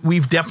questions. So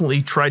we've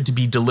definitely tried to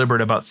be deliberate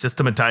about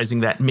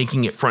systematizing that,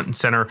 making it front and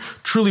center,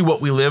 truly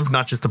what we live,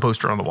 not just a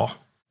poster on the wall.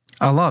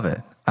 I love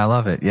it.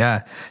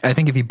 Yeah. I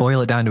think if you boil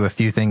it down to a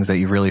few things that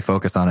you really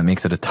focus on, it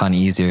makes it a ton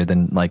easier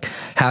than like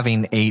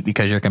having 8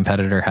 because your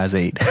competitor has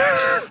 8.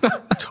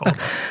 Totally.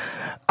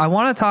 I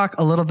want to talk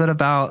a little bit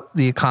about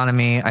the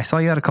economy. I saw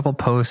you had a couple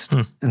posts,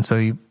 and so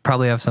you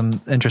probably have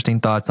some interesting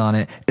thoughts on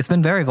it. It's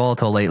been very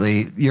volatile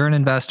lately. You're an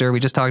investor.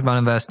 We just talked about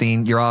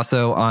investing. You're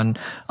also on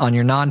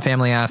your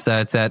non-family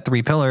assets at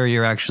 3Pillar.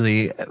 You're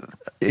actually,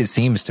 it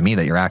seems to me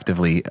that you're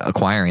actively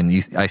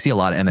acquiring. I see a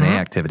lot of M&A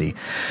activity.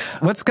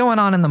 What's going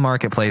on in the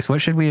marketplace? What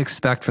should we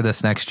expect for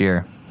this next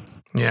year?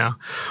 Yeah.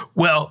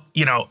 Well,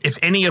 if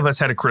any of us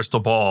had a crystal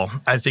ball,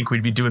 I think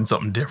we'd be doing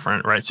something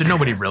different, right? So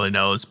nobody really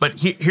knows. But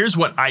here's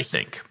what I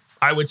think.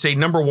 I would say,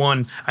 number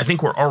one, I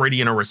think we're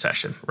already in a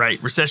recession, right?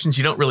 Recessions,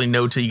 you don't really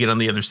know till you get on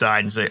the other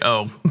side and say,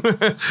 oh,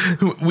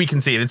 we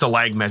can see it. It's a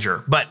lag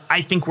measure. But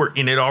I think we're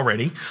in it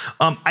already.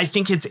 I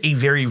think it's a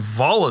very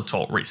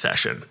volatile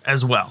recession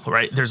as well,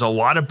 right? There's a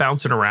lot of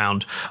bouncing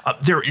around.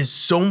 There is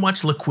so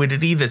much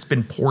liquidity that's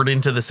been poured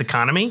into this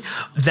economy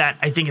that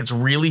I think it's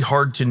really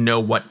hard to know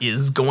what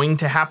is going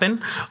to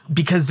happen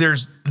because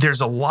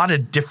there's a lot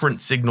of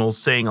different signals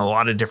saying a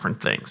lot of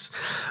different things.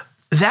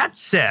 That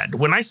said,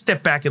 when I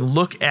step back and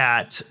look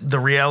at the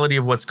reality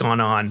of what's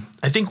gone on,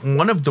 I think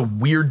one of the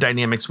weird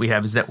dynamics we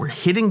have is that we're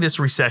hitting this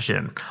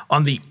recession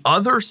on the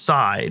other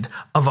side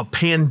of a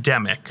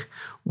pandemic,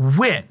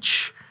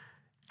 which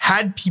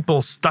had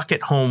people stuck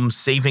at home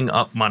saving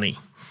up money.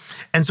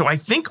 And so I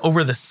think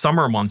over the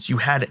summer months, you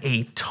had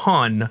a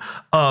ton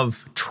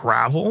of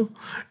travel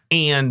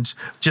and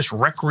just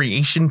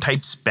recreation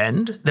type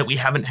spend that we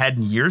haven't had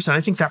in years. And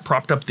I think that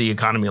propped up the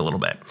economy a little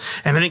bit.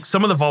 And I think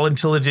some of the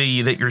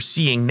volatility that you're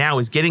seeing now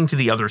is getting to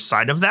the other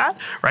side of that,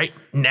 right?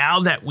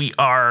 Now that we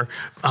are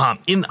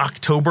in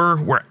October,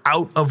 we're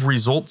out of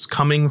results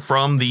coming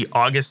from the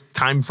August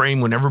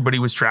timeframe when everybody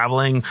was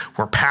traveling.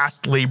 We're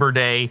past Labor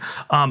Day.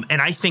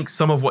 And I think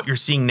some of what you're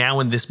seeing now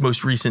in this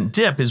most recent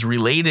dip is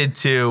related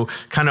to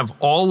kind of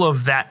all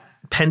of that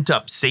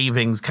pent-up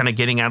savings kind of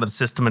getting out of the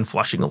system and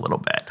flushing a little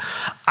bit.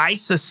 I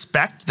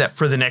suspect that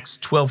for the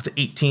next 12 to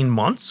 18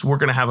 months, we're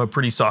going to have a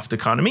pretty soft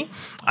economy.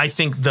 I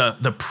think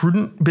the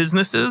prudent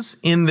businesses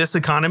in this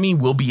economy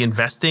will be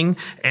investing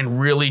and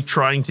really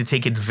trying to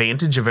take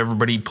advantage of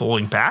everybody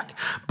pulling back.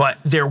 But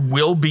there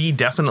will be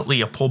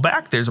definitely a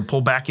pullback. There's a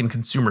pullback in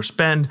consumer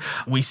spend.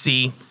 We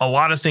see a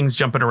lot of things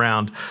jumping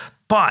around.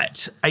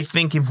 But I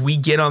think if we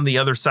get on the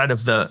other side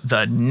of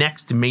the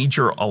next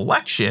major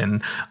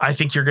election, I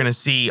think you're going to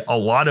see a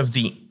lot of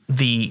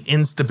the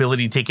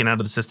instability taken out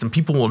of the system.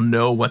 People will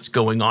know what's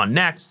going on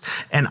next.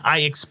 And I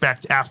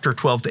expect after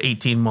 12 to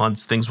 18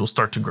 months, things will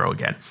start to grow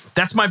again.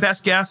 That's my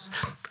best guess.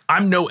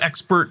 I'm no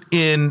expert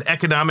in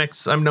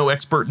economics. I'm no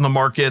expert in the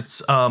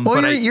markets.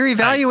 But you're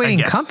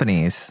evaluating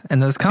companies,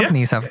 and those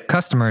companies have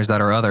customers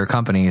that are other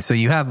companies. So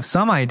you have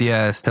some idea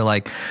as to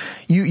like,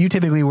 you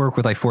typically work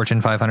with like Fortune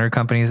 500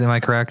 companies. Am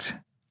I correct?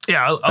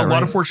 Yeah, a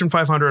lot of Fortune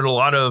 500, a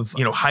lot of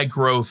high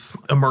growth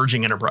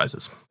emerging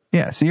enterprises.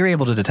 Yeah, so you're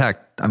able to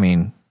detect. I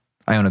mean,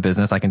 I own a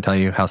business. I can tell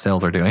you how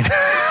sales are doing.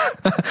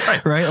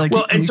 Right. Like,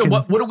 well, and so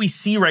what do we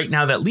see right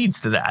now that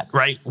leads to that,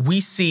 right?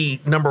 We see,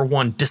 number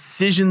one,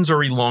 decisions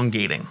are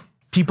elongating.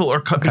 People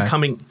are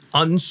becoming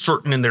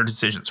uncertain in their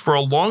decisions. For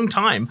a long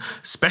time,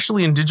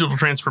 especially in digital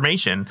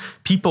transformation,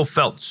 people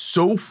felt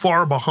so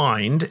far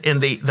behind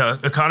and the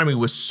economy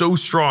was so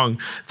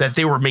strong that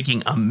they were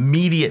making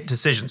immediate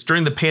decisions.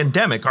 During the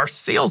pandemic, our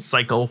sales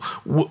cycle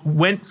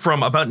went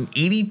from about an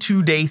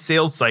 82-day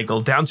sales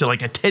cycle down to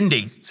like a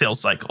 10-day sales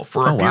cycle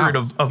for a period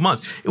of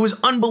months. It was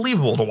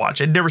unbelievable to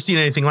watch. I'd never seen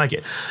anything like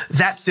it.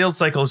 That sales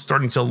cycle is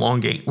starting to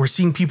elongate. We're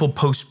seeing people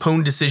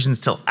postpone decisions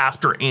till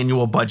after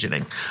annual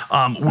budgeting.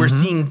 We're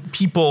seeing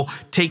people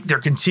they're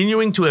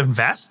continuing to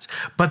invest,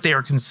 but they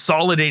are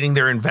consolidating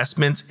their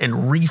investments and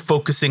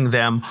refocusing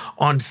them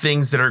on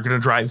things that are going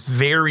to drive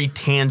very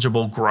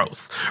tangible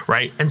growth,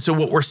 right? And so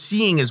what we're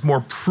seeing is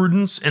more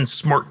prudence and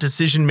smart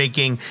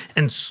decision-making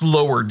and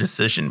slower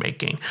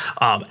decision-making.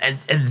 And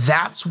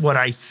that's what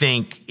I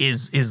think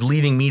is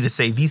leading me to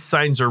say these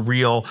signs are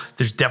real.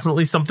 There's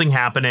definitely something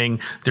happening.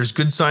 There's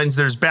good signs,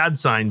 there's bad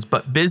signs,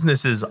 but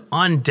businesses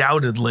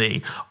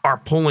undoubtedly are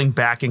pulling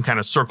back and kind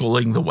of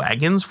circling the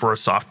wagons for a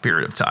soft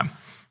period of time.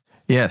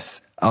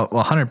 Yes,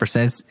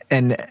 100%.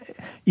 And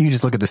you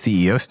just look at the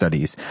CEO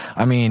studies.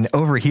 I mean,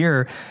 over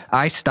here,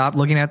 I stopped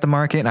looking at the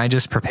market and I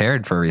just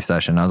prepared for a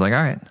recession. I was like,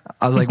 all right.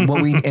 I was like,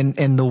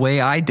 and the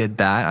way I did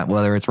that,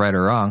 whether it's right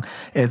or wrong,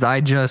 is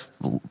I just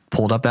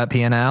pulled up that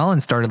P&L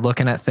and started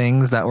looking at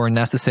things that were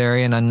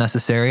necessary and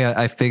unnecessary.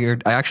 I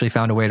actually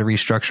found a way to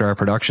restructure our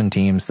production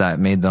teams that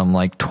made them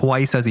like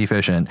twice as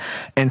efficient.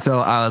 And so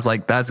I was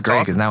like, that's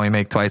great because now we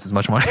make twice as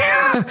much money.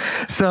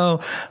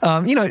 So,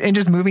 and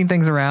just moving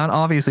things around,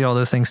 obviously all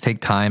those things take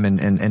time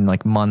and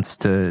like months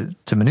to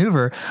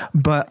maneuver.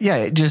 But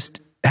yeah,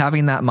 just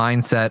having that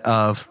mindset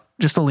of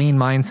just a lean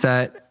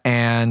mindset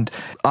and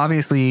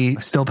obviously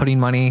still putting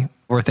money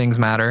where things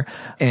matter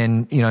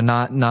and,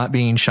 not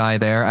being shy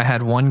there. I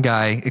had one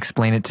guy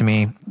explain it to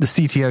me, the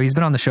CTO, he's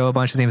been on the show a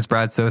bunch. His name is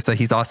Brad Sosa.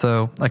 He's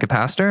also like a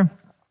pastor.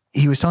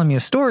 He was telling me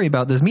a story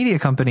about this media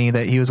company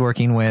that he was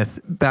working with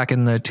back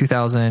in the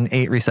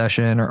 2008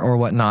 recession or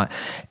whatnot.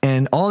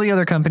 And all the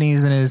other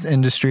companies in his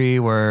industry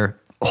were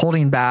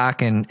holding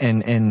back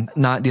and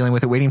not dealing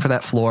with it, waiting for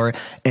that floor.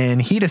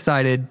 And he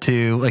decided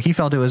to, like, he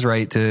felt it was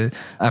right to,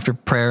 after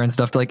prayer and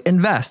stuff, to like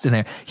invest in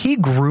there. He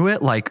grew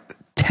it like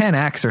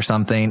 10x or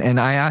something. And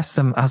I asked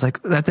him, I was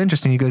like, that's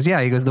interesting. He goes,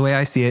 yeah. He goes, the way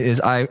I see it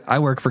is I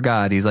work for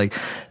God. He's like,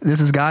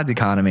 this is God's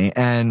economy.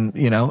 And,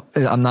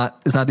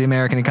 it's not the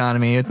American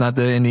economy. It's not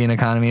the Indian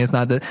economy. He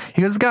goes,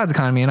 it's God's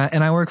economy.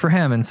 And I work for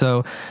him. And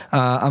so,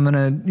 I'm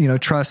going to,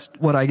 trust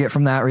what I get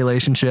from that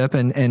relationship.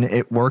 And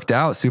it worked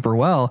out super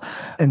well.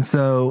 And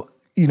so,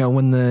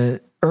 when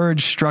the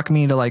urge struck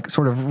me to like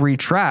sort of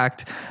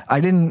retract, I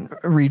didn't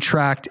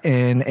retract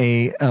in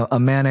a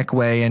manic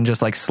way and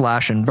just like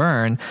slash and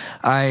burn.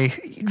 I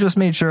just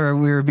made sure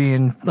we were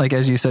being, like,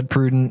 as you said,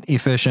 prudent,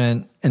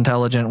 efficient,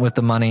 intelligent with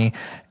the money.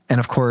 And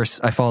of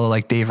course, I follow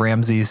like Dave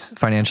Ramsey's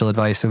financial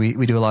advice. So we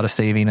do a lot of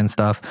saving and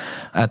stuff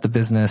at the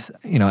business.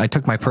 I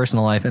took my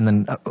personal life and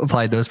then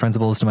applied those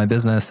principles to my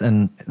business,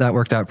 and that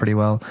worked out pretty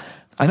well.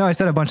 I know I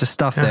said a bunch of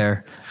stuff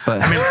there,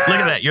 but I mean, look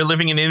at that. You're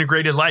living an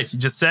integrated life. You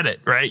just said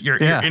it, right? You're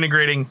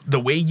integrating the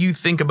way you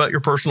think about your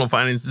personal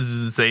finances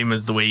is the same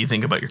as the way you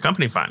think about your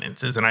company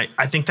finances. And I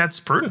think that's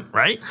prudent,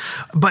 right?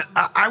 But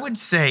I would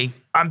say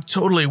I'm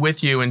totally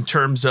with you in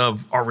terms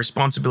of our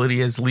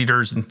responsibility as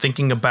leaders and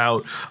thinking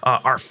about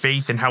our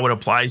faith and how it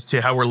applies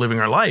to how we're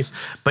living our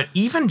life. But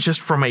even just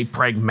from a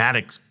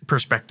pragmatic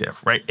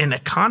perspective, right? An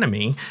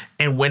economy,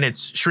 and when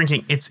it's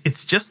shrinking,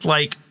 it's just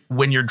like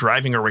when you're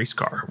driving a race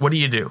car. What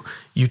do?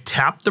 You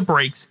tap the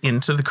brakes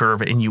into the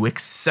curve and you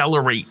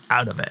accelerate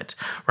out of it,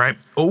 right?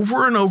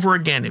 Over and over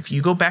again, if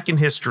you go back in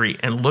history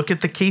and look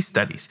at the case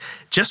studies,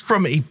 just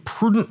from a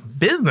prudent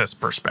business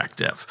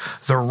perspective,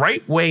 the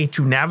right way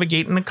to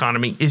navigate an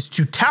economy is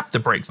to tap the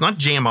brakes, not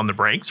jam on the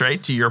brakes,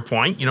 right? To your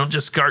point, you don't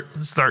just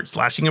start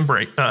slashing and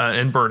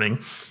burning.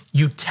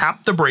 You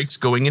tap the brakes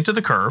going into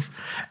the curve,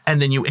 and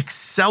then you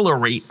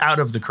accelerate out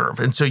of the curve.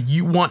 And so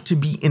you want to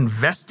be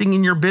investing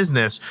in your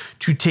business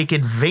to take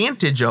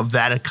advantage of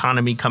that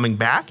economy coming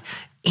back.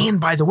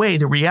 And by the way,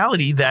 the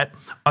reality that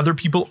other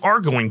people are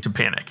going to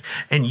panic,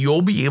 and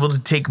you'll be able to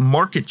take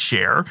market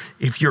share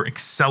if you're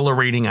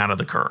accelerating out of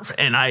the curve.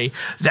 And I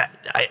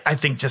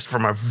think just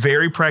from a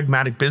very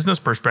pragmatic business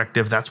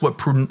perspective, that's what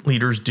prudent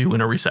leaders do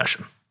in a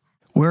recession.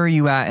 Where are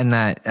you at in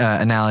that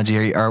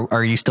analogy?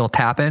 Are you still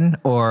tapping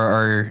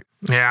or?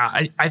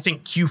 Yeah, I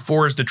think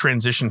Q4 is the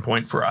transition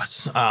point for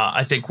us.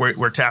 I think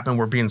we're tapping,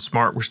 we're being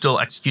smart. We're still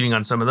executing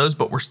on some of those,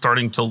 but we're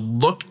starting to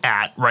look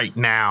at right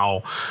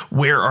now,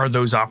 where are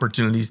those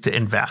opportunities to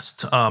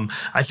invest?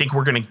 I think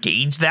we're going to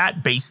gauge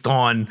that based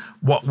on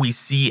what we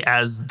see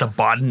as the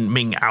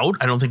bottoming out.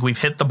 I don't think we've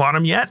hit the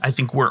bottom yet. I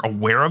think we're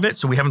aware of it.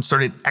 So we haven't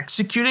started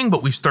executing,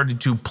 but we've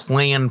started to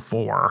plan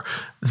for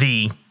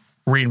the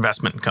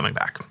reinvestment coming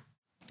back.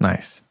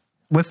 Nice.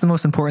 What's the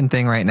most important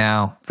thing right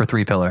now for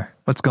 3Pillar?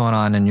 What's going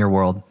on in your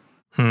world?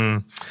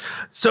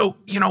 So,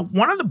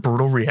 one of the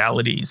brutal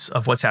realities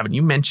of what's happened,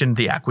 you mentioned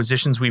the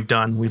acquisitions we've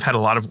done. We've had a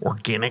lot of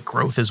organic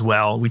growth as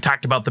well. We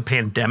talked about the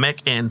pandemic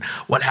and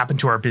what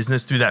happened to our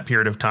business through that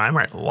period of time,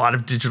 right? A lot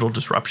of digital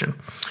disruption.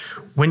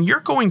 When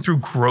you're going through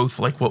growth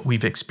like what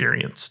we've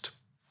experienced,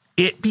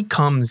 it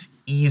becomes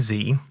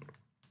easy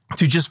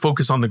to just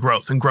focus on the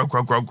growth and grow.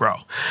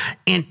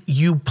 And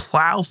you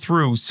plow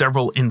through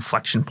several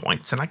inflection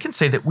points. And I can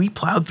say that we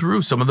plowed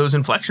through some of those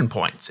inflection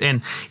points.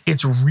 And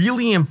it's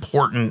really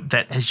important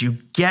that as you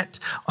get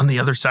on the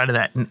other side of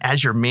that, and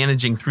as you're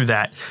managing through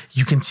that,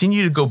 you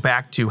continue to go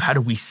back to how do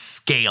we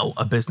scale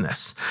a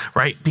business,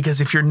 right? Because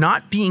if you're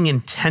not being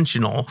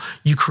intentional,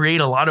 you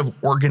create a lot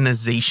of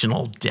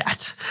organizational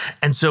debt.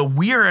 And so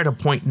we are at a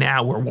point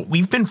now where what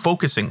we've been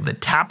focusing, the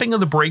tapping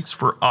of the brakes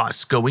for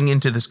us going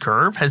into this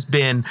curve has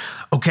been,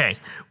 okay,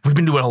 we've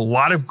been doing a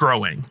lot of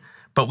growing,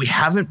 but we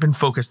haven't been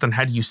focused on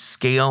how do you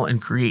scale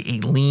and create a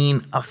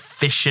lean,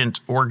 efficient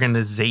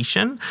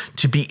organization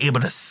to be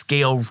able to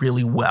scale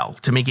really well,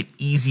 to make it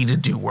easy to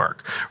do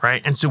work,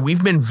 right? And so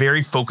we've been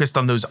very focused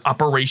on those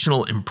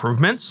operational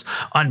improvements,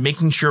 on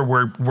making sure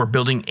we're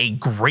building a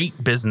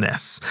great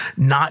business,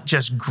 not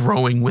just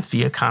growing with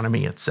the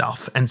economy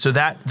itself. And so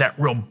that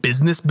real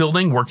business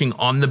building, working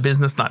on the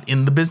business, not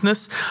in the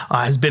business,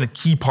 has been a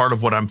key part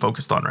of what I'm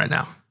focused on right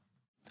now.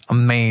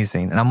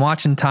 Amazing. And I'm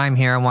watching time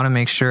here. I want to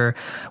make sure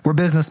we're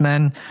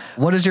businessmen.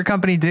 What does your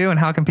company do and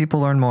how can people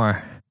learn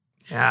more?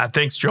 Yeah,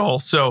 thanks, Joel.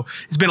 So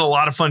it's been a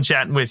lot of fun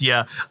chatting with you.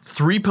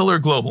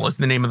 3Pillar Global is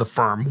the name of the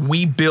firm.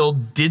 We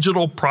build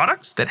digital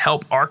products that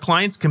help our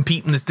clients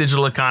compete in this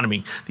digital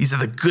economy. These are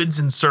the goods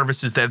and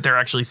services that they're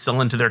actually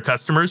selling to their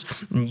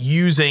customers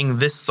using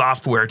this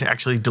software to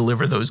actually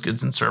deliver those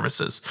goods and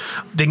services.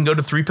 They can go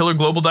to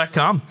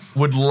 3pillarglobal.com.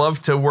 Would love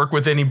to work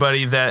with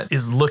anybody that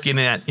is looking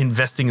at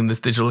investing in this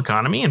digital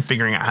economy and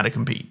figuring out how to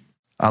compete.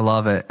 I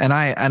love it. And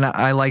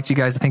I liked you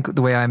guys. I think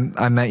the way I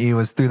met you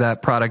was through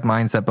that product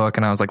mindset book.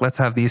 And I was like, let's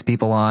have these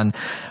people on.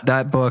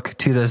 That book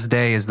to this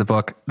day is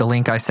the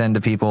link I send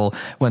to people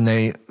when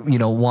they,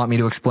 want me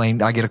to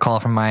explain. I get a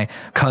call from my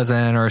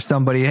cousin or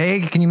somebody.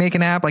 Hey, can you make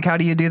an app? Like, how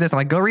do you do this? I'm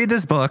like, go read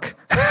this book.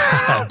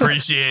 I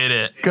appreciate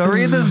it. Go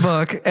read this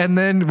book and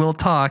then we'll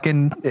talk,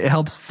 and it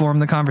helps form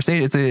the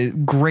conversation. It's a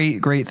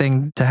great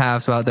thing to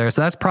have out there.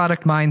 So that's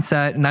Product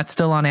Mindset, and that's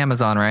still on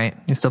Amazon, right?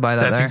 You still buy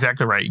that That's there?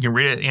 exactly right. You can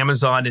read it at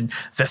Amazon, and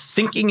the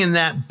thinking in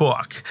that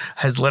book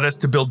has led us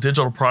to build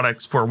digital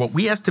products for what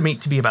we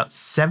estimate to be about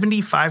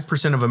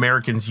 75% of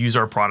Americans use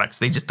our products.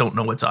 They just don't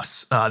know it's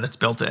us that's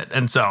built it.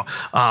 And so,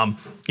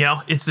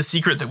 it's the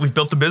secret that we've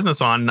built the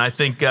business on. And I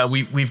think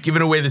we've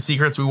given away the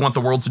secrets. We want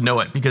the world to know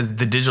it because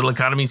the digital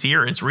economy's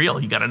here. It's real.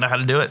 You got to know how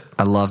to do it.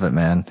 I love it,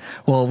 man.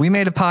 Well, we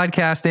made a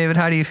podcast, David.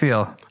 How do you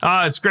feel?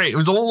 It's great. It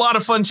was a lot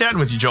of fun chatting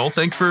with you, Joel.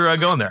 Thanks for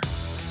going there.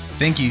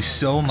 Thank you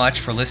so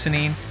much for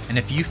listening. And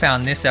if you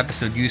found this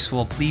episode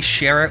useful, please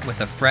share it with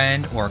a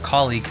friend or a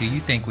colleague who you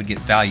think would get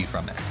value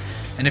from it.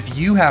 And if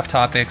you have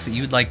topics that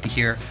you'd like to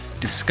hear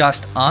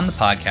discussed on the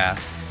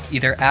podcast,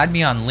 either add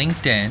me on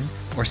LinkedIn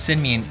or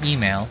send me an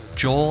email,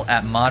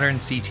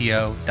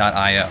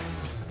 joel@moderncto.io.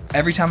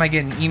 Every time I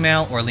get an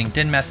email or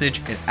LinkedIn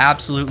message, it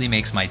absolutely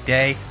makes my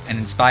day and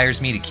inspires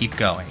me to keep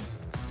going.